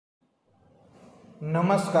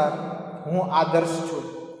નમસ્કાર, હું આદર્શ છું.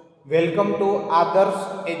 વેલકમ ટુ આદર્શ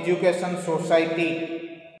education society.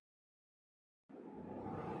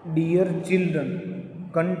 Dear children,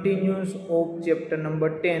 continuous of chapter number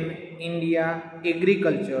 10, India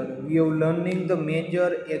Agriculture. We are learning the major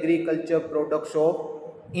agriculture products of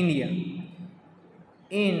India.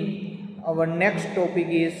 In our next topic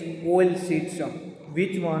is oilseeds.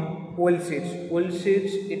 Which one? Oilseeds.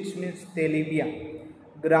 Oilseeds, it means telia,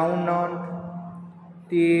 groundnut,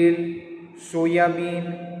 til, soybean,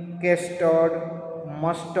 custard,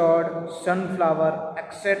 mustard, sunflower,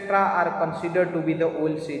 etc. are considered to be the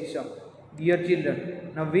oilseeds. Dear children,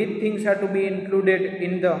 now which things are to be included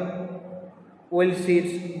in the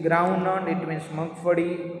oilseeds? Groundnut, it means mangfadi;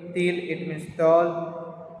 til, it means tal;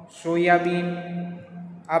 soybean,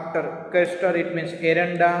 after custard, it means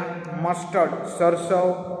eranda; mustard, sarso;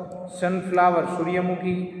 sunflower,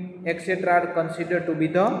 suryamukhi, etc. are considered to be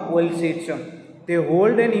the oilseeds. They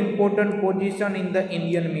hold an important position in the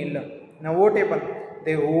Indian meal. Now what happened?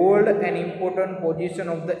 They hold an important position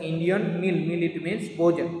of the Indian meal. Meal, it means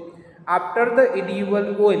bhojan. After the edible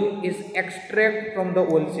oil is extracted from the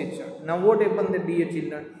oilseeds. Now what happened, dear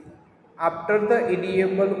children? After the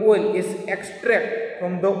edible oil is extracted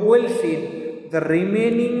from the oilseed, the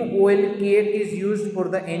remaining oil cake is used for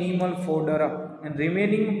the animal fodder, and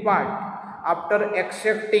remaining part, after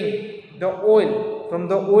extracting the oil from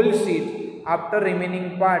the oilseed, after remaining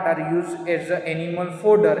part are used as a animal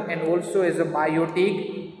fodder and also as a biotic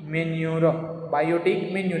manure. Biotic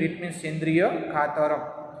manure, it means sendriya khatar.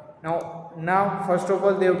 Now first of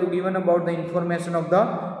all they have to given about the information of the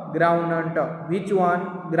groundnut. Which one?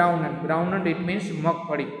 Groundnut. Groundnut, it means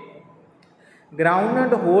mangfadi.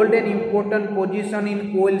 Groundnut hold an important position in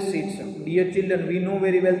oilseeds. Dear children, we know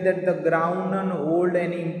very well that the groundnut hold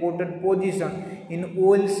an important position in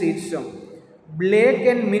oilseeds. Black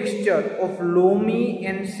and mixture of loamy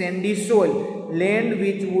and sandy soil, land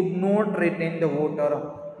which would not retain the water.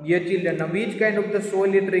 Dear children, now which kind of the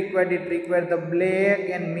soil it required? It required the black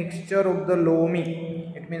and mixture of the loamy.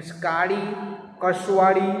 It means kadi,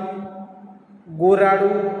 kaswadi,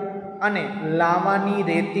 goradu, ane lavani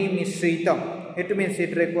reti mishrita. It means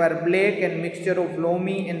it requires black and mixture of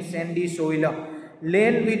loamy and sandy soil,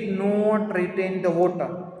 land which not retain the water,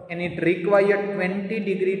 and it required 20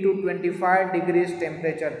 degree to 25 degrees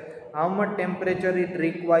temperature. How much temperature it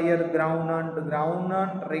require? Groundnut.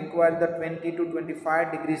 Groundnut require the 20 to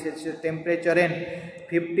 25 degrees Celsius temperature, and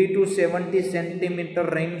 50 to 70 centimeter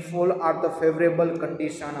rainfall are the favorable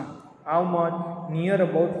condition. How much? Near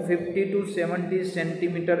about 50 to 70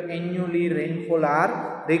 centimeter annually rainfall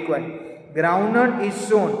are required. Groundnut is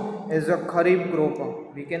shown as a kharif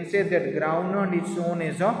crop. We can say that groundnut is shown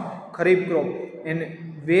as a kharif crop, and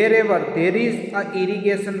wherever there is a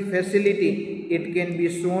irrigation facility, it can be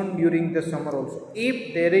sown during the summer also.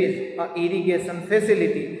 If there is a irrigation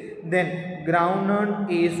facility, then groundnut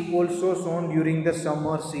is also sown during the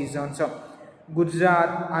summer season. So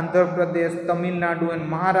Gujarat, Andhra Pradesh, Tamil Nadu and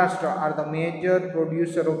Maharashtra are the major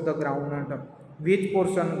producer of the groundnut. Which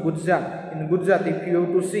portion? Gujarat. In Gujarat, if you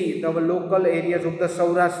have to see the local areas of the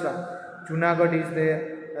Saurashtra, Junagadh is there,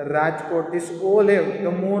 Rajkot, this all have the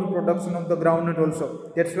more production of the groundnut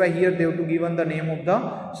also. That's why here they have to given the name of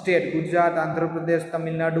the state. Gujarat, Andhra Pradesh,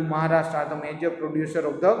 Tamil Nadu, Maharashtra are the major producer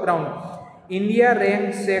of the groundnut. India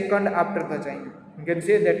ranked second after the China. You can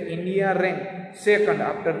say that India ranked second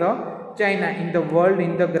after the China in the world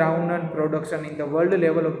in the groundnut production, in the world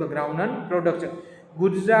level of the groundnut production.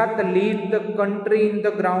 Gujarat lead the country in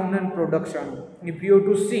the groundnut production. If you have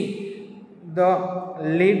to see the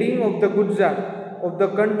leading of the Gujarat of the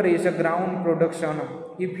country is a ground production.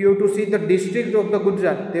 If you have to see the district of the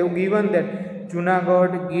Gujarat, they have given that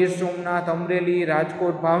Junagadh, Gir Somnath, Amreli,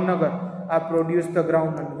 Rajkot, Bhavnagar are produced the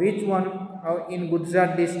groundnut. Which one? In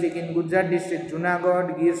Gujarat district. In Gujarat district,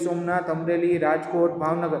 Junagadh, Gir Somnath, Amreli, Rajkot,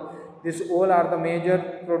 Bhavnagar, these all are the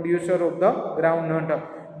major producer of the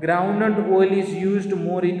groundnut. Groundnut oil is used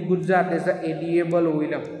more in Gujarat as a edible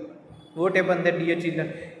oil. What happened that, dear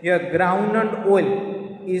children? Here groundnut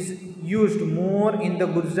oil is used more in the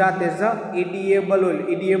Gujarat as a edible oil.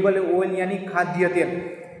 Edible oil yani khadya tel,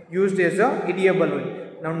 used as a edible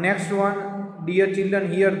oil. Now next one, dear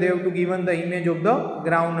children, here they have to given the image of the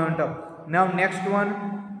groundnut. Now next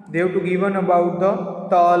one, they have to given about the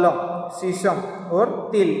tal, sesam or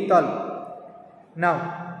tal.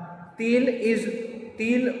 Now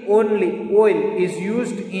til only oil is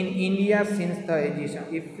used in India since the ages.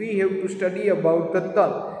 If we have to study about the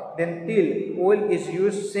tal, then til oil is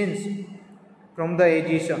used since from the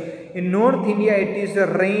ages. In North India, it is a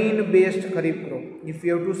rain-based kharif crop. If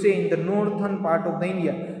you have to say in the northern part of the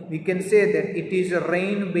India, we can say that it is a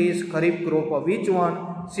rain-based kharif crop. Which one?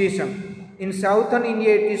 Sesame. In southern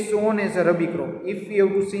India, it is sown as a rabi crop. If you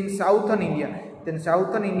have to see in southern India, then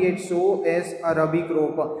southern India is sown as a rabi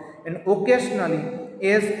crop, and occasionally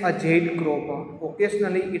as a jade crop.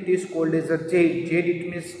 Occasionally it is called as a jade. Jade, it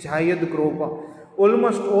means jayad crop.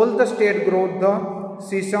 Almost all the state grow the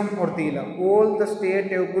sesame or til. All the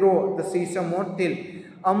state have grow the sesame or til.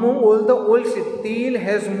 Among all the oil seed, til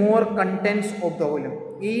has more contents of the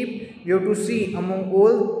oil. If you have to see among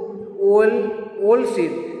all oil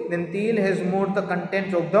seed, then til has more the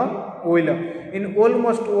content of the oil. In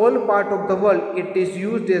almost all part of the world, it is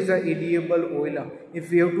used as a edible oil.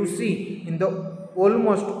 If you have to see in the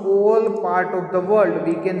almost all part of the world,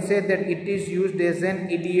 we can say that it is used as an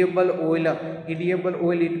edible oil. Edible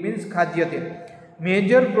oil, it means khadya tel.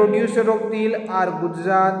 Major producer of til are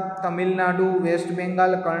Gujarat, Tamil Nadu, West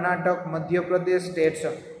Bengal, Karnataka, Madhya Pradesh states.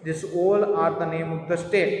 These all are the name of the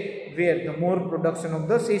state where the more production of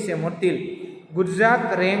the sesame or til.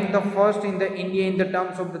 Gujarat ranked the first in the India in the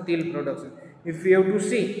terms of the til production. If you have to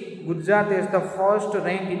see, Gujarat is the first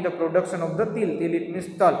rank in the production of the til. Til, it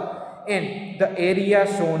means tal. And the area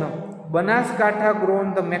shown. Banaskantha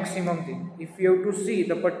grown the maximum til. If you have to see,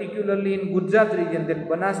 the particularly in Gujarat region, then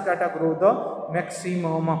Banaskantha grow the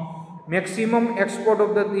maximum. Maximum export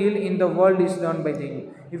of the til in the world is done by the India.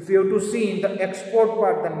 If you have to see in the export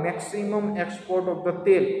part, the maximum export of the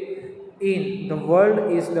til in the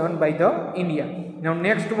world is done by the India. Now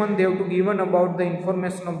next one, they have to given about the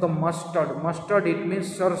information of the mustard. Mustard, it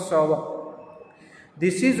means sarsav.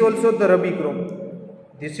 This is also the rabi crop.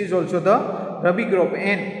 This is also the rabi crop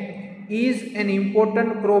and is an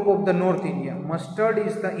important crop of the North India. Mustard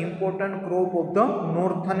is the important crop of the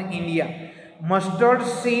northern India. Mustard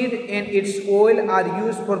seed and its oil are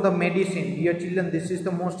used for the medicine. Dear children, this is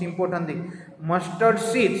the most important thing. Mustard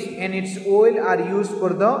seeds and its oil are used for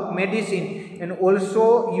the medicine and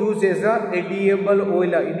also used as a edible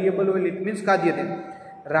oil. Edible oil, it means khadya tel.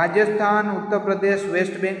 Rajasthan, Uttar Pradesh,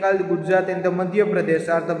 West Bengal, Gujarat and the Madhya Pradesh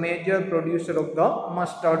are the major producer of the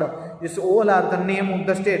mustard. These all are the name of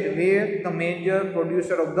the state where the major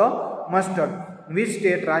producer of the mustard. Which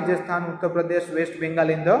state? Rajasthan, Uttar Pradesh, West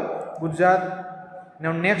Bengal and the Gujarat.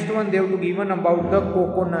 Now next one, they have to given about the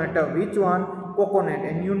coconut. Which one? Coconut.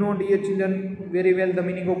 And you know, dear children, very well the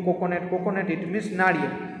meaning of coconut. Coconut, it means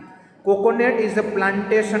nariyal. Coconut is a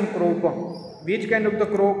plantation crop. Which kind of the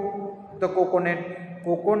crop? The coconut.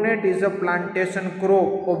 Coconut is a plantation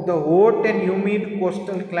crop of the hot and humid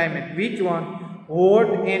coastal climate. Which one?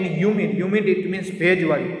 Hot and humid. Humid, it means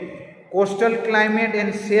bhejwadi. Coastal climate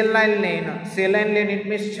and saline land. Saline land, it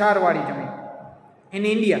means charwadi jamin. In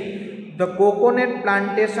India, the coconut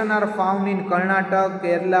plantation are found in Karnataka,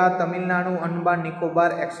 Kerala, Tamil Nadu, Andaman,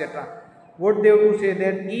 Nicobar, etc. What they have to say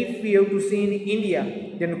that if we have to see in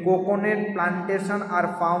India, then coconut plantation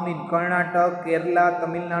are found in Karnataka, Kerala,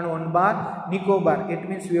 Tamil Nadu, Andaman, Nicobar. It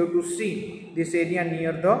means we have to see this area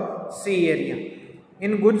near the sea area.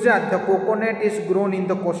 In Gujarat, the coconut is grown in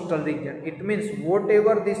the coastal region. It means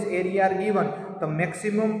whatever this area are given, the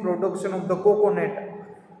maximum production of the coconut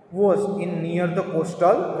was in near the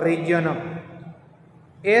coastal region.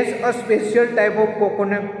 As a special type of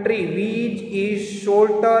coconut tree which is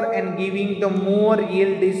shorter and giving the more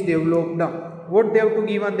yield is developed. What they have to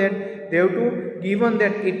given that? They have to given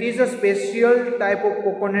that it is a special type of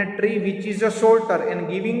coconut tree which is a shorter and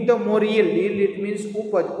giving the more yield. Yield, it means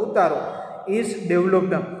upaj, utaro, is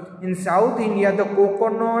developed. In South India, the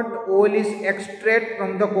coconut oil is extracted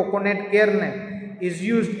from the coconut kernel is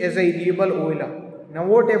used as a edible oil. Now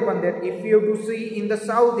what happened that if you have to see in the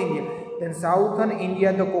South India, then southern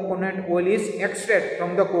India the coconut oil is extracted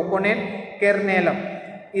from the coconut kernel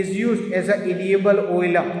is used as a edible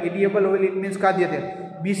oil. Edible oil, it means khadya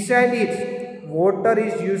tel. Besides it, water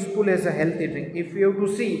is useful as a healthy drink. If you have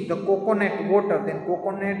to see the coconut water, then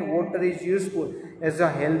coconut water is useful as a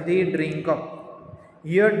healthy drink.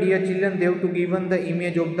 Here, dear children, they have to given the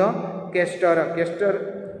image of the castor.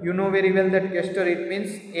 Castor, you know very well that castor, it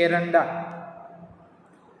means eranda.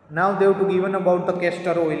 Now they have to given about the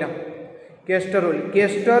castor oil. Castor oil.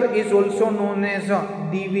 Castor is also known as a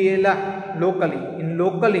divela locally. In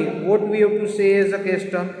locally, what we have to say as a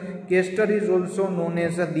castor? Castor is also known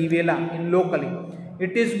as a divela in locally.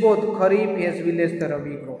 It is both kharif as well as the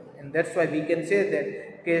rabi crop, and that's why we can say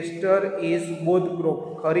that castor is both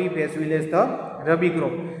crop, kharif as well as the rabi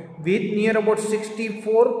crop. With near about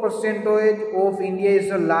 64% of India is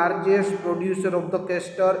the largest producer of the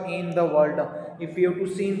castor in the world. If you have to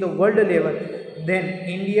see in the world level, then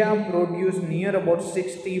India produce near about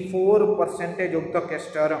 64% of the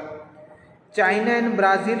castor. China and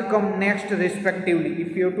Brazil come next respectively.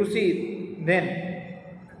 If you have to see, then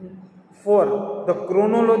For the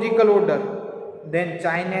chronological order, then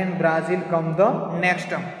China and Brazil come the next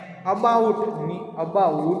term. About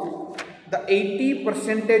the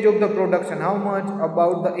 80% of the production, how much?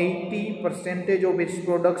 About the 80% of its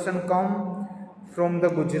production come from the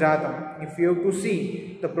Gujarat. If you have to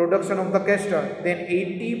see the production of the castor, then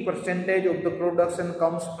 80% of the production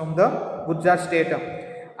comes from the Gujarat state.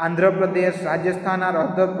 Andhra Pradesh, Rajasthan are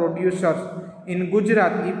other producers. In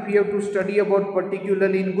Gujarat, if you have to study about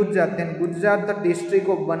particularly in Gujarat, then Gujarat, the district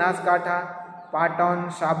of Banaskantha, Patan,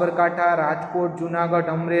 Sabarkantha, Rajkot, Junagadh,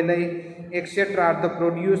 Amreli, etc. are the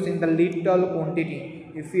produced in the little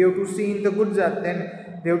quantity. If you have to see in the Gujarat,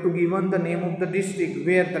 then they have to given the name of the district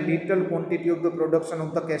where the little quantity of the production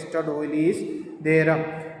of the castor oil is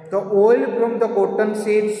there. The oil from the cotton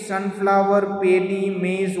seeds, sunflower, paddy,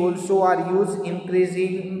 maize also are used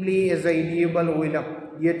increasingly as a edible oil.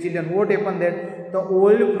 Dear children, what happened that the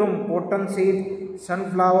oil from cotton seeds,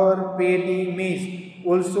 sunflower, paddy, maize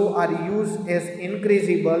also are used as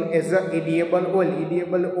increasable as a edible oil.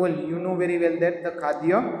 Edible oil, you know very well that the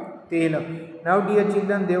khadya tel. Now dear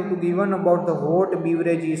children, they have to given about the hot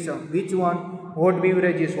beverages. Which one? Hot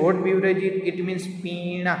beverages. Hot beverages, it means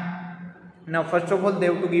peena. Now first of all they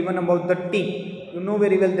have to given about the tea. You know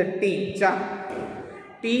very well that tea, cha.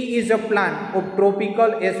 Tea is a plant of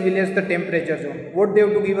tropical as well as the temperature zone. What they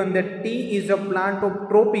have to given that tea is a plant of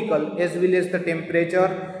tropical as well as the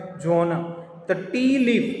temperature zone. The tea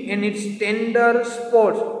leaf and its tender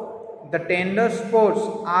spores, the tender spores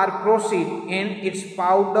are proceed and its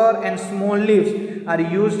powder and small leaves are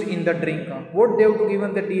used in the drink. What they have to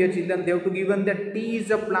given the dear children? They have to given that tea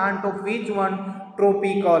is a plant of which one?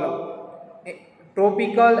 Tropical.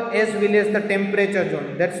 Tropical as well as the temperature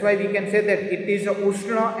zone. That's why we can say that it is a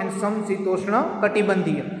Ushna and some Sitoshna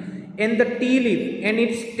Katibandhiya. And the tea leaf and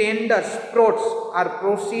its tender sprouts are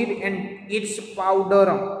proceed and its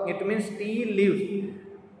powder, it means tea leaves,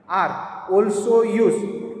 are also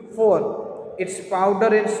used for its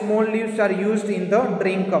powder and small leaves are used in the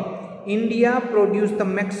drink. India produced the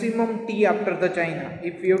maximum tea after the China.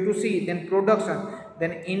 If you have to see then production,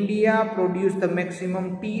 then India produced the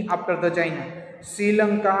maximum tea after the China. Sri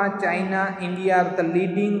Lanka, China, India are the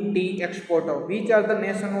leading tea exporter. Which are the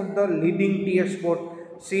nation of the leading tea export?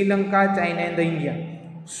 Sri Lanka, China and the India.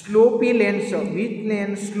 Slopy lands, which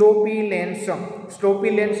land? Slopy lands. Slopy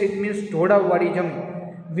lands, it means thoda wadi jami,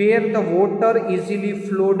 where the water easily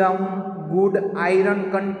flow down, good iron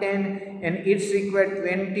content, and it's required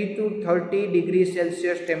 20 to 30 degrees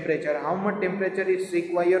Celsius temperature. How much temperature is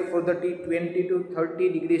required for the tea? 20 to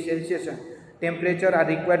 30 degrees Celsius temperature are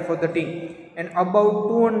required for the tea. And about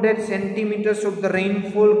 200 centimeters of the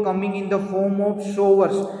rainfall coming in the form of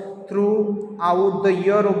showers throughout the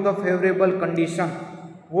year of the favorable condition.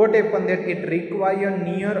 What happened that it required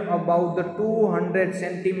near about the 200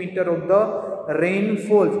 centimeter of the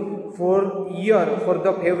rainfall for year for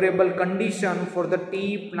the favorable condition for the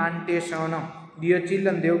tea plantation. Dear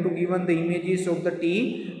children, they have to given the images of the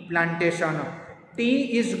tea plantation.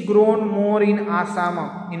 Tea is grown more in Assam.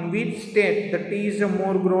 In which state the tea is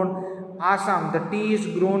more grown? Assam. The tea is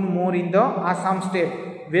grown more in the Assam state.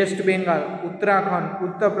 West Bengal, Uttarakhand,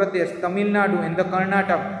 Uttar Pradesh, Tamil Nadu and the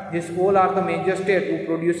Karnataka. These all are the major states who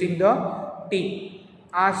producing the tea.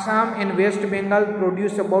 Assam and West Bengal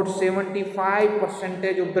produce about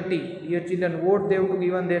 75% of the tea. Dear children, what they have to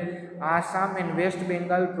given that Assam and West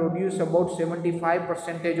Bengal produce about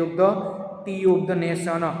 75% of the tea of the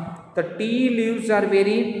nation. The tea leaves are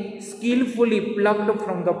very skillfully plucked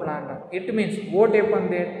from the plant. It means what happened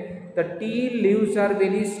there? The tea leaves are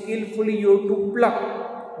very skillfully you have to pluck.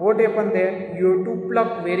 What happened there? You have to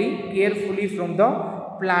pluck very carefully from the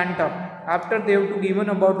plant. After they have to given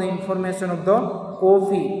about the information of the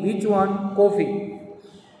coffee. Which one? Coffee.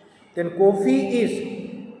 Then coffee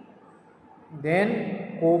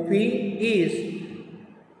is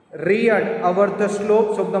reared over the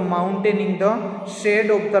slopes of the mountain in the shade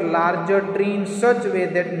of the larger tree in such way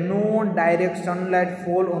that no direct sunlight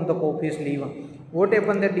fall on the coffee's leaf. What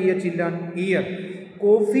happened there, dear children? Here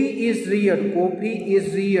coffee is reared. Coffee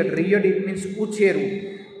is reared. Reared, it means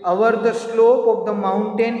ucheru. Over the slope of the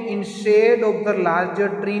mountain in shade of the larger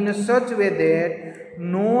tree in such way that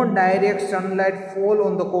no direct sunlight fall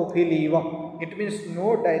on the coffee leaf. It means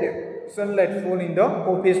no direct sunlight fall in the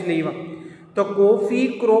coffee's leaf. The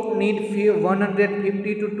coffee crop need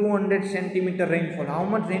 150 to 200 centimeter rainfall. How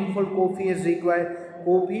much rainfall coffee is required?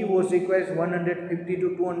 Coffee was requires 150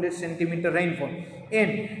 to 200 centimeter rainfall, and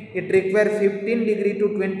it requires 15 degree to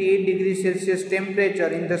 28 degrees Celsius temperature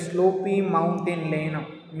in the slopy mountain lane.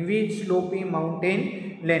 Which slopy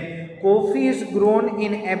mountain lane? coffee is grown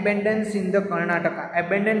in abundance in the Karnataka.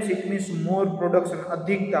 Abundance, it means more production,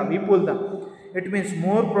 adhikta, vipulta. It means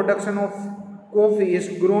more production of coffee is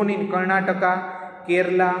grown in Karnataka,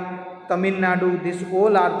 Kerala, Tamil Nadu. These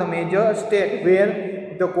all are the major states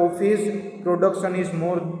where the coffee's production is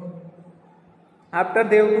more. After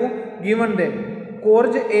they have to given them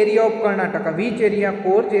Korj area of Karnataka. Which area?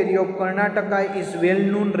 Korj area of Karnataka is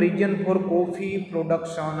well-known region for coffee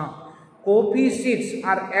production. Coffee seeds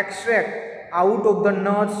are extracted out of the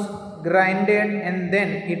nuts, grinded, and then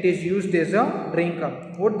it is used as a drink.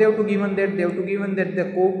 What they have to given that? They have to given that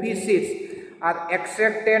the coffee seeds are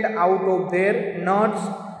extracted out of their nuts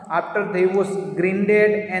after they was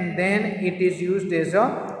grinded and then it is used as a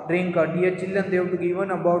drink. Dear children, they have to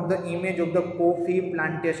given about the image of the coffee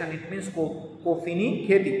plantation. It means coffee ni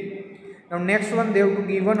kheti. Now next one they have to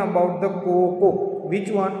given about the cocoa. Which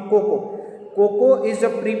one? Cocoa. Cocoa is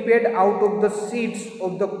prepared out of the seeds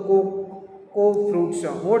of the cocoa fruits.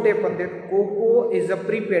 What happened that cocoa is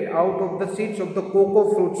prepared out of the seeds of the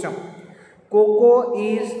cocoa fruits. Cocoa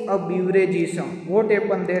is a beverages. What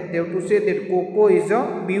happened that they have to say that cocoa is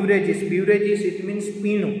a beverages. Beverages, it means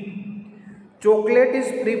pinu. Chocolate is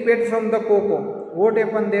prepared from the cocoa. What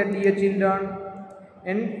happened there, dear children?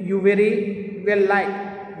 And you very well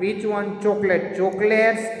like which one? Chocolate.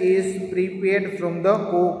 Chocolate is prepared from the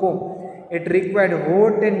cocoa. It required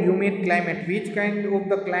hot and humid climate. Which kind of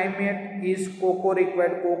the climate is cocoa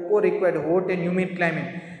required? Cocoa required hot and humid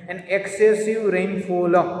climate and excessive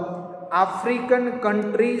rainfall. African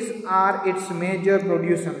countries are its major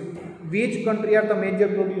producer. Which country are the major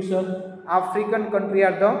producer? African country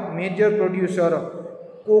are the major producer.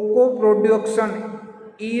 Cocoa production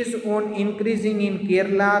is on increasing in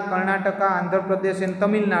Kerala, Karnataka, Andhra Pradesh and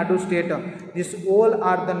Tamil Nadu state. These all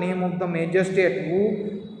are the name of the major state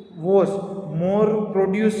who was more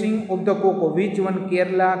producing of the cocoa. Which one?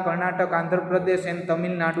 Kerala, Karnataka, Andhra Pradesh and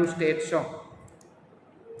Tamil Nadu states.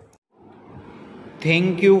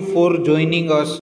 Thank you for joining us.